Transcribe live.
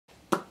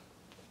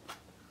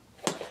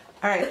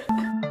All right.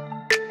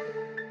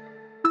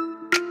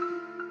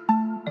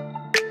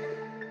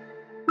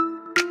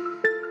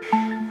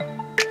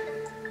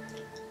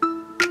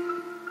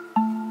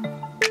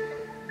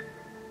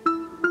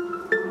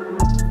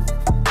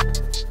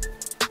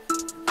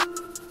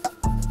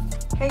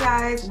 Hey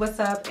guys, what's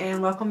up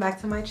and welcome back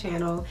to my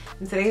channel.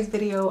 In today's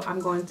video, I'm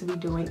going to be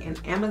doing an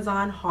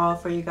Amazon haul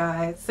for you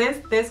guys.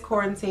 Since this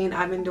quarantine,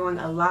 I've been doing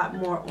a lot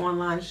more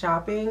online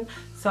shopping.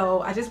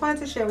 So I just wanted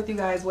to share with you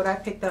guys what I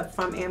picked up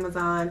from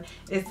Amazon.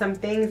 It's some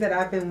things that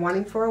I've been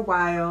wanting for a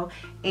while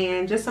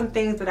and just some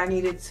things that I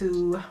needed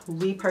to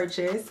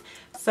repurchase.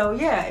 So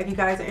yeah, if you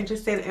guys are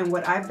interested in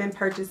what I've been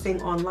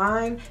purchasing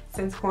online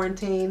since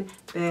quarantine,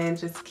 then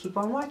just keep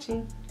on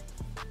watching.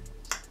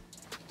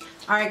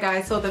 Alright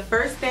guys, so the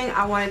first thing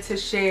I wanted to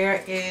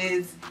share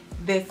is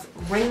this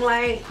ring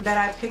light that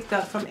I picked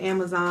up from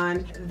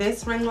Amazon.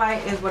 This ring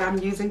light is what I'm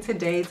using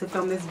today to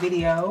film this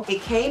video.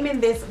 It came in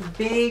this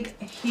big,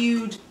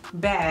 huge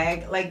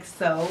bag like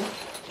so,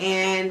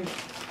 and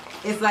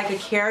it's like a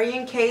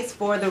carrying case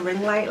for the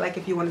ring light, like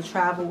if you want to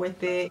travel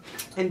with it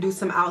and do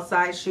some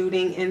outside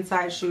shooting,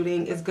 inside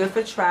shooting. It's good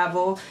for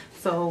travel.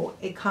 So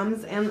it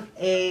comes in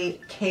a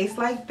case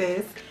like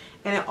this.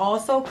 And it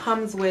also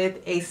comes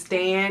with a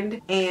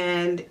stand,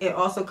 and it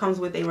also comes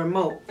with a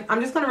remote. I'm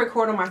just going to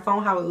record on my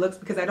phone how it looks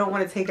because I don't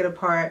want to take it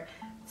apart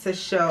to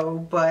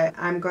show, but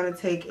I'm going to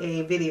take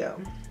a video.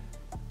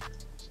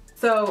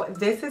 So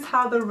this is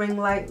how the ring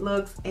light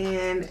looks,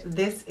 and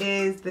this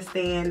is the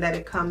stand that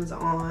it comes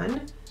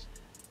on.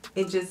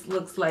 It just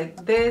looks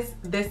like this.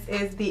 This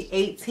is the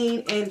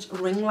 18-inch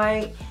ring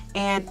light,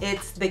 and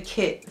it's the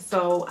kit.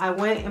 So I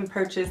went and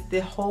purchased the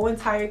whole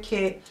entire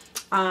kit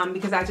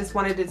because I just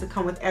wanted it to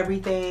come with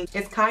everything.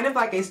 It's kind of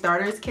like a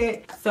starter's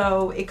kit.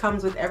 So it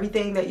comes with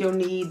everything that you'll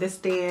need, the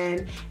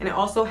stand, and it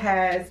also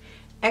has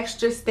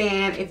extra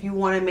stand if you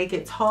want to make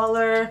it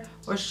taller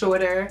or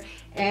shorter.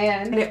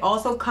 And it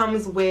also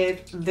comes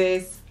with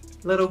this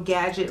little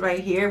gadget right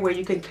here where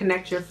you can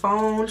connect your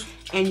phone,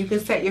 and you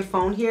can set your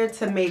phone here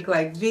to make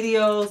like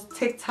videos,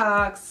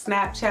 TikToks,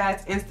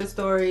 Snapchats, Insta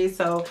stories.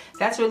 So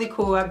that's really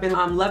cool. I've been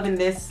loving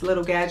this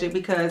little gadget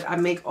because I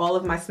make all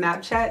of my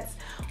Snapchats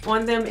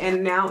on them,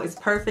 and now it's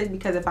perfect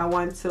because if I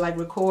want to like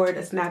record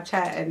a Snapchat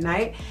at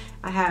night,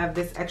 I have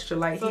this extra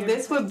light here. So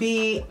this would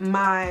be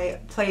my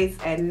place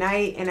at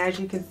night, and as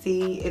you can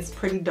see, it's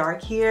pretty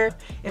dark here.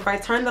 If I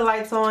turn the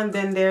lights on,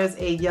 then there's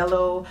a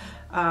yellow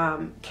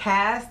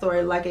cast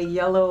or like a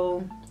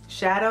yellow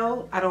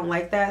shadow. I don't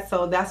like that,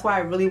 so that's why I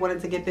really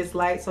wanted to get this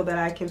light so that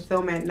I can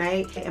film at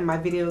night and my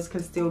videos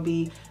can still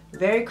be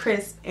very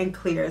crisp and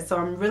clear. So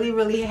I'm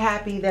really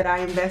happy that I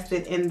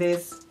invested in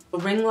this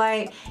ring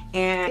light.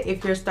 And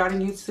if you're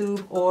starting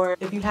YouTube, or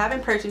if you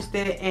haven't purchased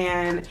it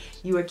and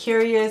you are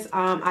curious,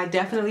 I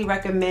definitely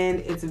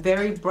recommend. It's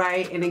very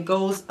bright and it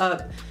goes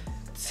up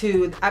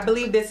to, I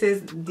believe this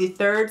is the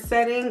third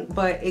setting,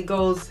 but it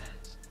goes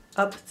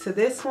up to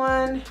this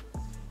one,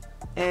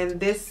 and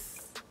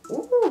this,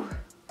 ooh,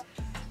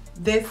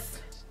 this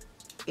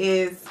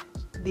is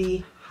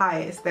the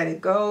highest that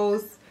it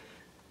goes,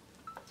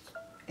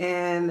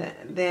 and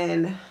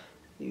then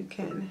you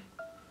can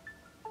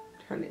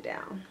turn it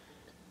down.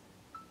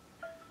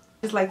 I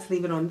just like to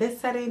leave it on this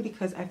setting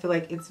because I feel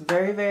like it's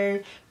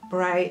very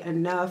bright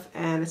enough,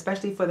 and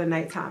especially for the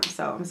nighttime.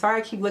 So I'm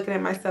sorry I keep looking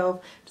at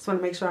myself, just want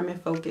to make sure I'm in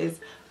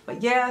focus.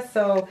 But yeah,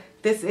 so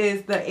this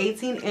is the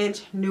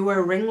 18-inch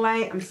newer ring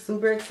light. I'm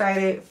super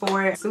excited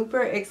for it.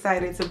 Super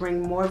excited to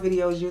bring more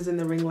videos using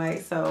the ring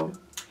light. So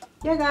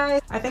yeah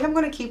guys, I think I'm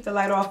going to keep the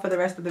light off for the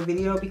rest of the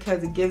video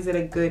because it gives it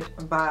a good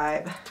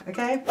vibe.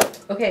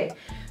 Okay,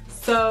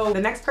 so the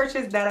next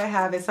purchase that I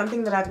have is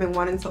something that I've been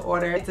wanting to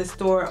order to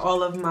store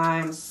all of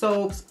my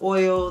soaps,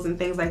 oils, and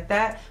things like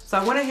that. So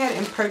I went ahead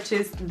and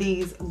purchased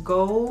these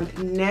gold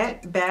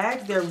net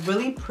bags. They're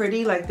really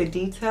pretty, like the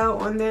detail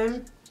on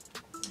them.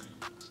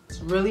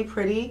 Really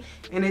pretty,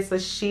 and it's a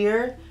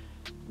sheer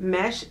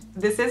mesh.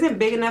 This isn't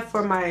big enough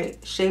for my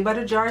shea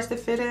butter jars to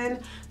fit in,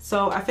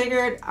 so I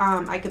figured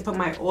I could put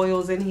my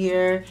oils in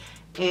here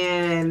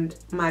and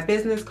my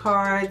business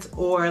cards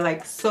or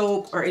like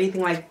soap or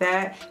anything like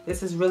that.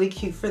 This is really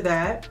cute for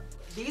that.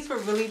 These were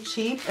really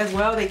cheap as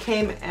well. They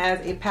came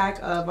as a pack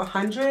of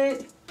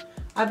 100.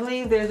 I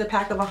believe there's a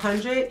pack of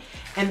 100,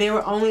 and they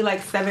were only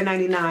like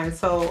 $7.99.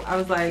 So I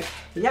was like,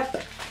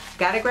 yep,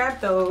 gotta grab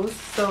those.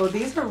 So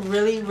these are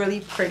really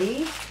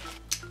pretty.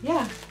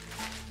 Yeah,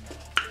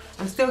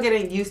 I'm still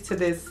getting used to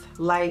this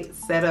light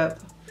setup,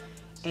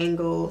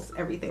 angles,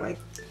 everything like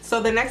that.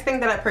 So the next thing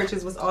that I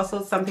purchased was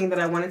also something that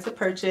I wanted to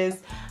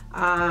purchase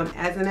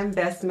as an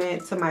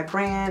investment to my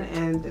brand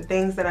and the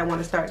things that I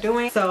want to start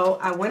doing. So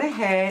I went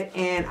ahead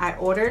and I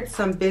ordered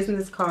some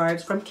business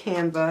cards from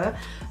Canva,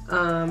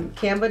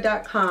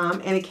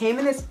 canva.com, and it came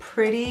in this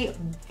pretty,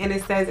 and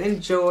it says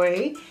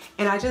enjoy,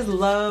 and I just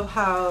love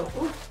how,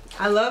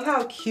 I love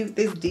how cute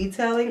this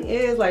detailing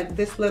is. Like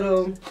this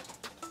little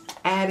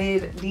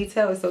added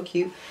detail is so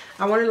cute.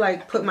 I want to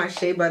like put my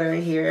shea butter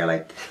in here,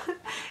 like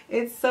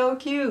it's so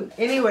cute.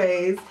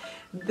 Anyways,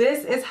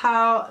 this is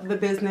how the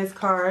business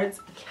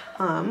cards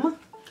come.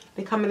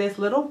 They come in this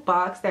little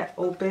box that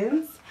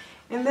opens.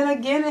 And then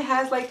again, it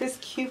has like this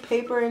cute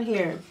paper in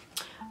here.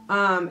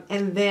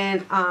 And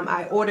then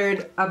I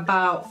ordered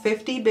about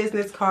 50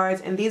 business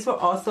cards, and these were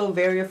also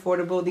very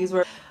affordable. These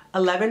were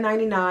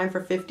 $11.99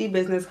 for 50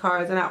 business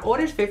cards, and I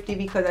ordered 50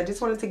 because I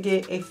just wanted to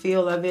get a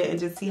feel of it and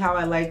just see how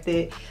I liked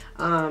it.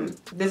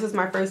 This is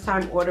my first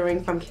time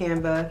ordering from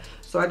Canva,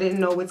 so I didn't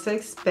know what to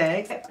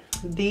expect.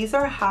 These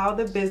are how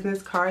the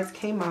business cards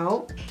came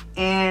out,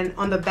 and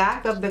on the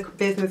back of the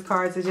business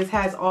cards it just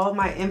has all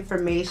my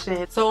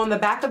information. So on the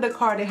back of the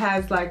card it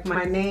has like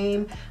my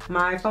name,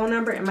 my phone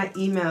number, and my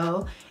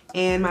email,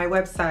 and my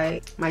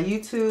website, my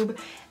YouTube.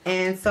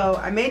 And so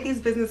I made these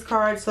business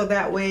cards so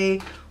that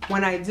way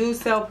when I do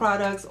sell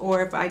products,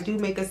 or if I do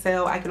make a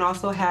sale, I can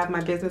also have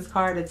my business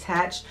card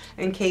attached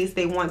in case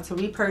they want to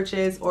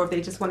repurchase, or if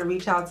they just want to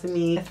reach out to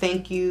me,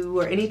 thank you,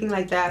 or anything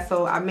like that.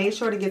 So I made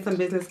sure to get some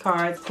business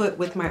cards put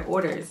with my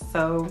orders.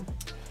 So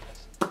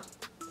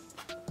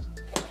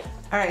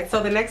alright,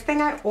 so the next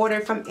thing I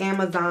ordered from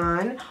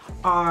Amazon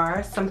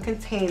are some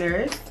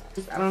containers.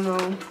 I don't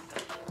know.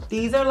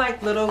 These are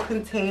like little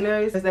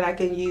containers that I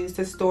can use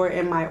to store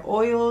in my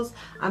oils.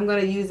 I'm going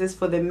to use this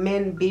for the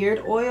men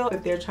beard oil.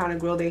 If they're trying to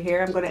grow their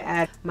hair, I'm going to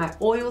add my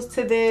oils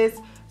to this.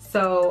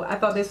 So I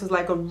thought this was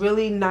like a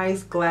really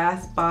nice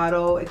glass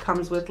bottle. It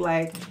comes with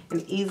like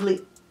an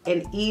easy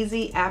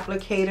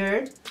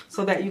applicator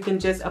so that you can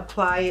just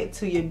apply it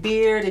to your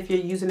beard if you're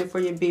using it for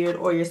your beard,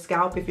 or your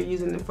scalp if you're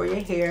using it for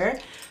your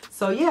hair.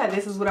 So yeah,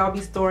 this is what I'll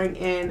be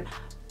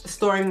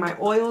storing my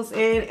oils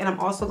in, and I'm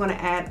also going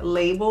to add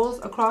labels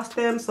across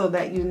them so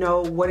that you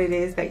know what it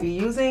is that you're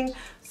using.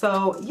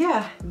 So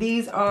yeah,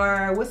 these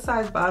are, what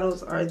size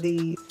bottles are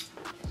these?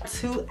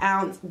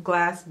 2-ounce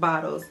glass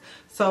bottles.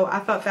 So I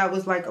thought that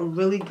was like a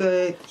really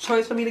good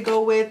choice for me to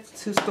go with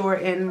to store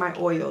in my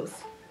oils.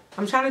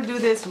 I'm trying to do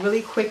this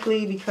really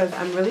quickly because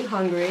I'm really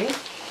hungry,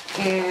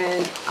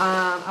 and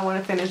I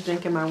want to finish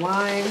drinking my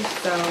wine,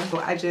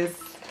 so I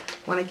just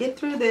want to get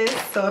through this.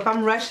 So if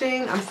I'm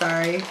rushing, I'm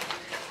sorry.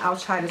 I'll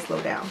try to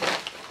slow down.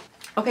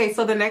 Okay,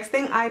 so the next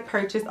thing I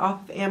purchased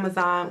off of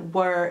Amazon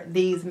were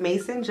these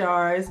mason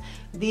jars.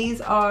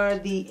 These are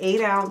the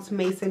 8-ounce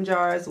mason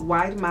jars,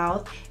 wide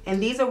mouth,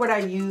 and these are what I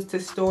use to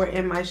store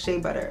in my shea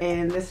butter.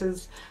 And this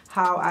is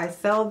how I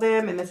sell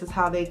them, and this is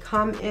how they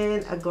come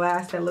in a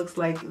glass that looks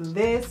like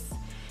this.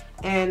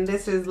 And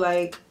this is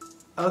like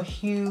a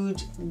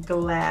huge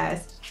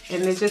glass,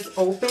 and it just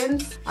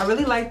opens. I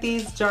really like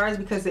these jars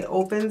because it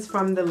opens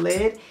from the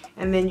lid,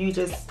 and then you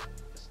just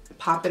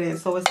pop it in,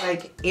 so it's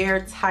like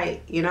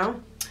airtight, you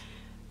know.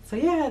 So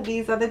yeah,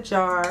 these are the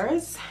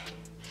jars,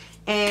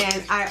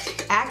 and I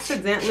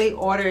accidentally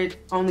ordered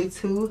only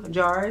 2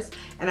 jars,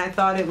 and I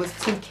thought it was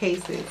 2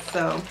 cases,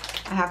 so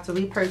I have to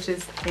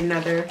repurchase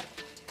another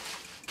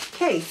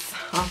case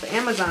off of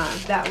Amazon.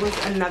 That was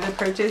another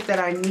purchase that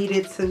I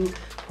needed to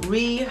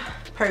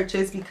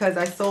repurchase because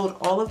I sold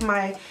all of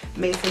my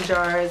mason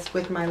jars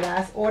with my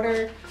last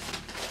order.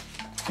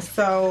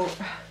 So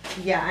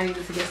yeah, I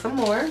needed to get some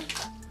more.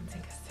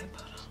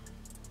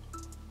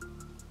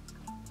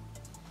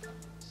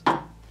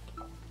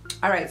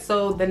 Alright,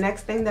 so the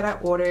next thing that I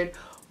ordered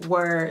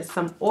were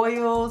some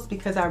oils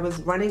because I was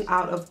running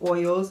out of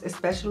oils,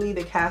 especially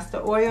the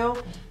castor oil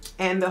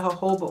and the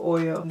jojoba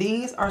oil.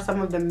 These are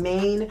some of the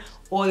main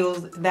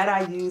oils that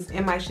I use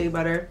in my shea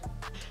butter.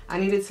 I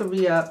needed to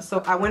re-up,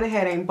 so I went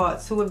ahead and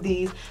bought 2 of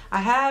these. I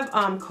have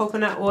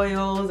coconut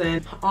oils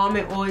and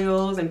almond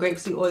oils and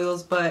grapeseed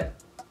oils, but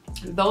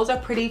those are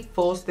pretty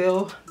full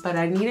still, but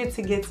I needed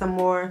to get some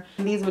more.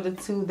 These were the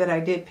 2 that I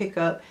did pick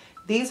up.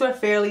 These were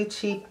fairly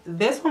cheap.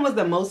 This one was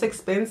the most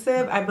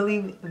expensive. I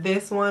believe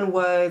this one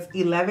was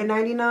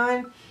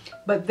 $11.99,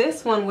 but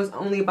this one was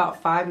only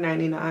about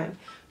 $5.99.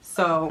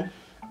 So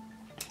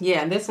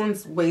yeah, this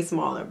one's way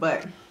smaller,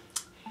 but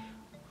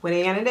what are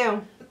you gonna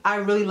do? I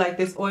really like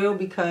this oil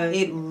because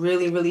it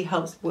really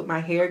helps with my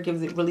hair,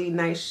 gives it really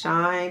nice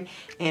shine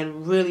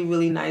and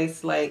really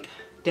nice like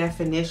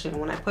definition.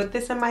 When I put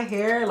this in my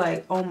hair,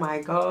 like, oh my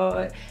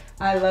god,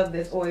 I love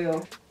this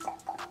oil.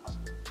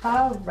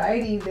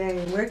 Alrighty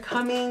then, we're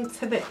coming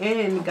to the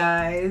end,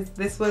 guys.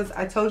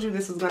 I told you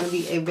this was going to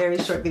be a very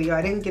short video.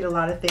 I didn't get a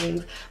lot of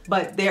things,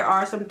 but there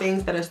are some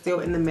things that are still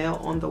in the mail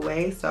on the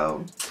way.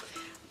 So,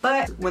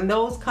 but when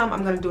those come,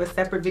 I'm going to do a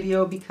separate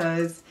video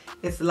because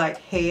it's like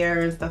hair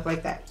and stuff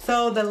like that.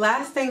 So the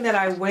last thing that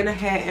I went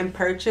ahead and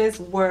purchased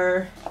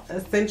were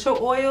essential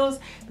oils.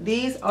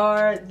 These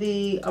are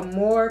the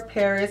Amore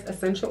Paris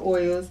essential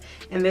oils,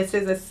 and this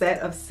is a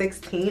set of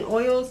 16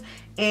 oils.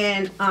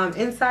 And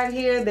inside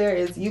here there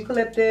is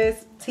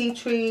eucalyptus, tea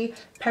tree,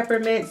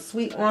 peppermint,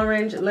 sweet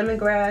orange,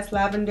 lemongrass,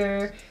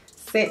 lavender,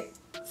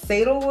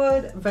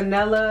 sandalwood,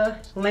 vanilla,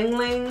 ling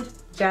ling,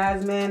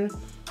 jasmine,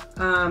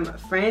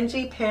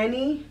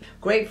 frangipani,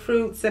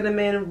 grapefruit,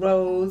 cinnamon,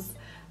 rose,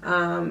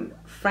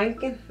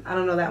 I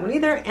don't know that one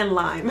either, and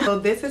lime. So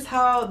this is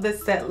how the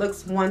set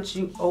looks once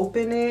you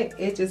open it.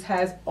 It just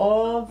has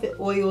all the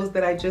oils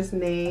that I just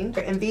named,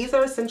 and these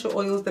are essential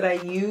oils that I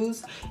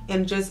use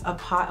in just a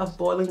pot of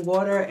boiling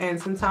water,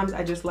 and sometimes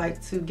I just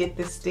like to get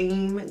the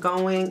steam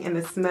going and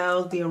the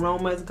smells, the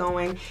aromas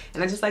going,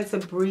 and I just like to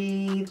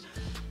breathe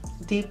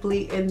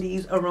deeply in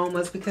these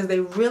aromas because they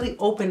really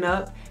open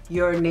up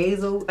your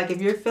nasal. Like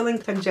if you're feeling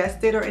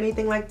congested or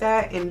anything like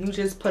that, and you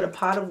just put a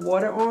pot of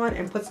water on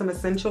and put some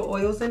essential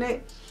oils in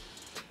it,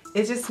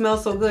 it just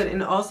smells so good,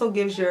 and it also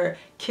gives your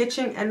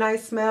kitchen a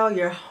nice smell,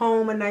 your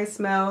home a nice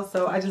smell.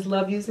 So I just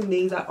love using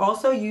these. I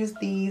also use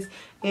these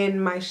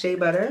in my shea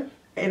butter,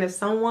 and if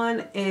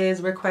someone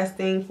is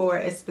requesting for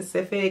a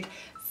specific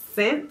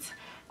scent,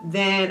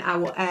 then I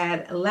will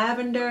add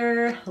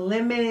lavender,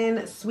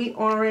 lemon, sweet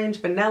orange,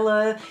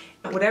 vanilla,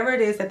 whatever it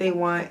is that they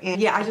want.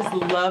 And yeah, I just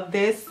love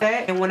this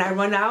set, and when I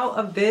run out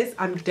of this,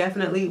 I'm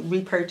definitely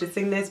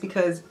repurchasing this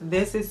because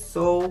this is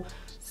so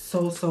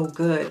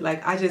good.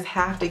 Like I just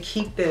have to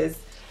keep this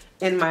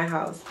in my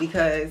house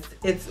because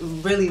it's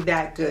really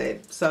that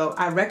good. So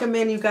I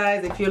recommend you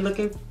guys if you're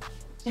looking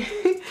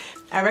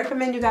I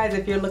recommend you guys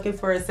if you're looking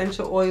for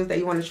essential oils that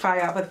you want to try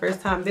out for the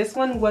first time. This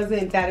one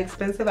wasn't that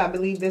expensive. I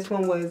believe this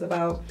one was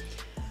about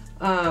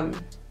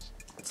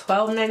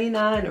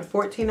 $12.99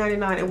 or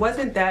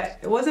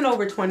 $14.99. It wasn't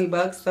over 20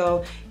 bucks.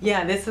 So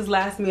yeah, this has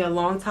lasted me a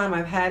long time.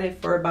 I've had it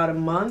for about a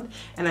month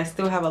and I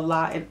still have a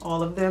lot in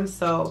all of them.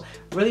 So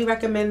really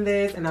recommend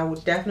this, and I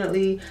will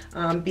definitely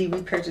be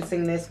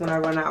repurchasing this when I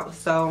run out.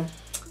 So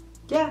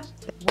yeah.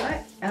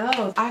 What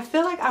else? I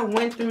feel like I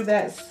went through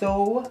that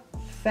so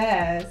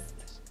fast.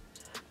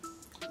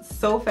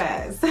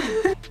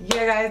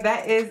 Yeah guys,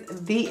 that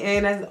is the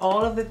end. That's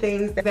all of the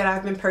things that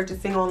I've been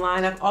purchasing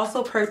online. I've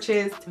also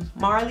purchased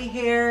Marley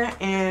hair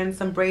and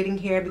some braiding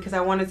hair because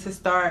I wanted to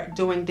start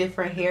doing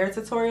different hair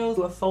tutorials,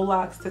 do a faux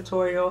locks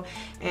tutorial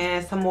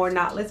and some more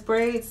knotless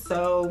braids.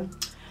 So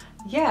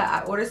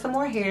yeah, I ordered some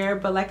more hair,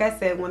 but like I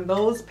said, when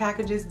those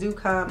packages do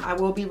come, I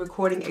will be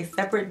recording a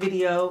separate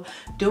video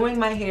doing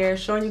my hair,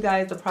 showing you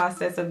guys the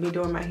process of me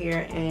doing my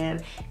hair.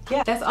 And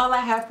yeah, that's all I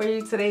have for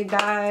you today,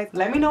 guys.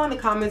 Let me know in the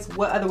comments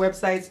what other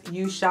websites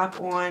you shop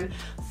on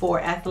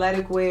for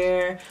athletic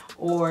wear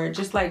or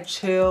just like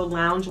chill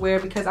lounge wear,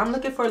 because I'm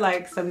looking for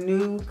like some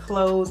new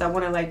clothes. I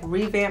want to like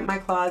revamp my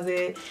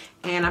closet,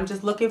 and I'm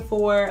just looking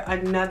for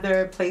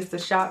another place to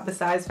shop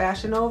besides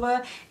Fashion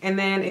Nova. And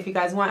then if you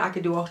guys want, I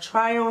could do a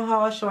try on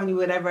haul showing you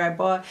whatever I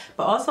bought.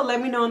 But also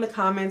let me know in the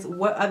comments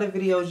what other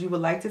videos you would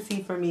like to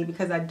see from me,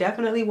 because I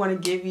definitely want to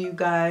give you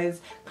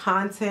guys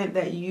content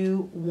that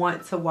you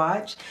want to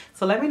watch.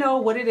 So let me know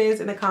what it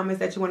is in the comments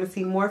that you want to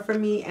see more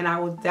from me, and I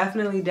will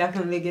definitely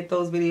get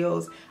those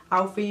videos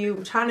out for you.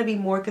 I'm trying to be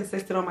more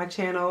consistent on my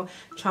channel,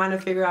 trying to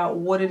figure out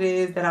what it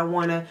is that I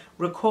want to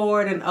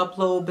record and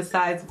upload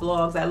besides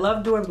vlogs. I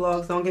love doing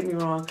vlogs, don't get me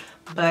wrong,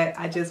 but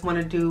I just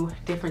want to do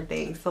different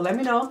things. So let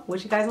me know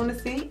what you guys want to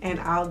see,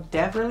 and I'll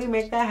definitely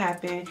make that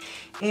happen.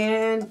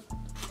 And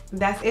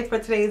that's it for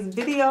today's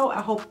video. I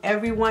hope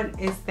everyone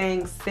is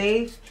staying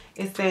safe,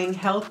 is staying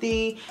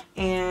healthy,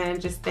 and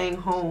just staying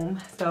home.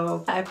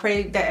 So I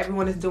pray that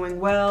everyone is doing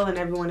well and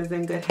everyone is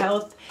in good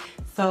health.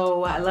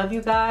 So I love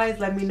you guys.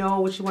 Let me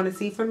know what you want to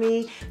see from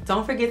me.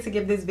 Don't forget to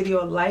give this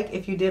video a like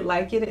if you did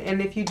like it,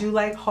 and if you do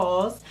like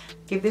hauls,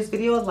 give this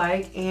video a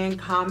like and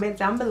comment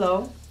down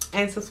below,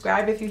 and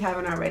subscribe if you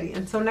haven't already.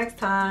 Until next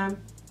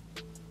time,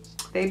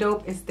 stay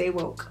dope and stay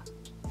woke.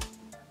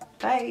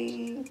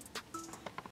 Bye.